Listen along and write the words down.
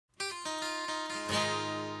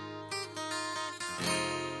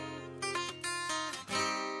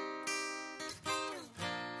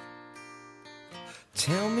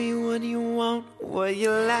Tell me what you want, what you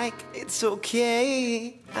like, it's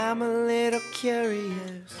okay. I'm a little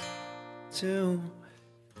curious too.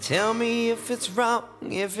 Tell me if it's wrong,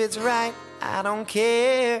 if it's right, I don't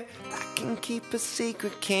care. I can keep a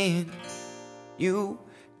secret, can you?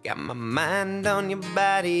 Got my mind on your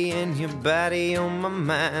body and your body on my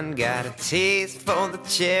mind. Got a taste for the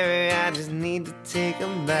cherry, I just need to take a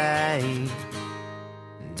bite.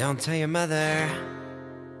 Don't tell your mother,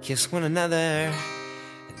 kiss one another,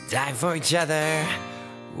 die for each other,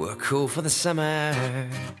 we're cool for the summer.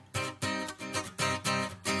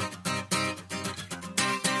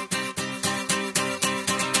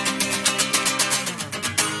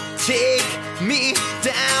 Take me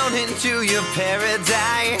down into your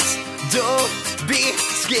paradise. Don't be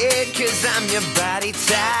scared, cause I'm your body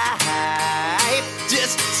type.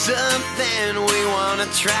 Just something we wanna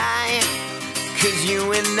try, cause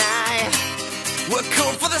you and I, we're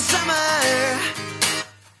cool for the summer.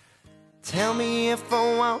 Tell me if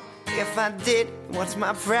I won't, if I did, what's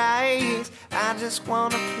my price? I just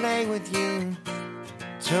wanna play with you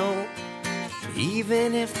too.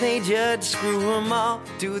 Even if they judge, screw them all,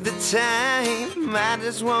 do the time. I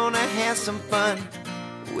just wanna have some fun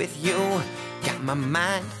with you. Got my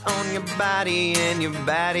mind on your body and your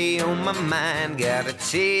body on my mind. Got a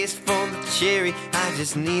taste for the cherry, I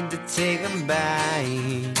just need to take a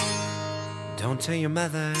bite. Don't tell your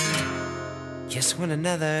mother, kiss one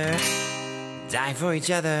another, die for each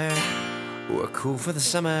other, we're cool for the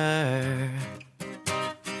summer.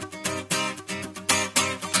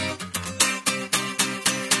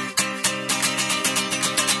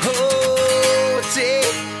 Oh,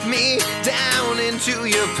 take me down into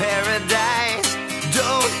your paradise.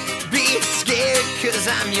 Don't be scared, cause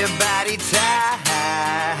I'm your body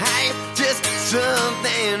type. Just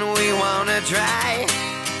something we wanna try,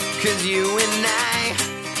 cause you and I,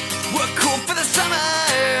 we're cool for the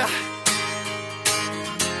summer.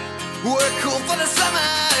 We're cool for the summer.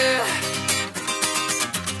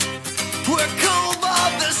 We're cool for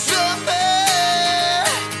the summer.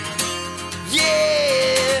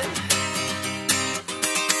 Yeah.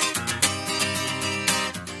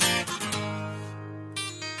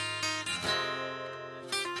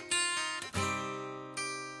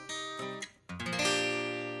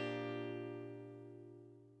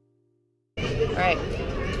 All right.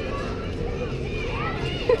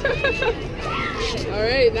 All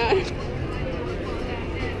right, now.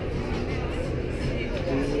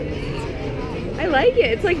 I like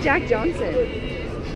it. It's like Jack Johnson.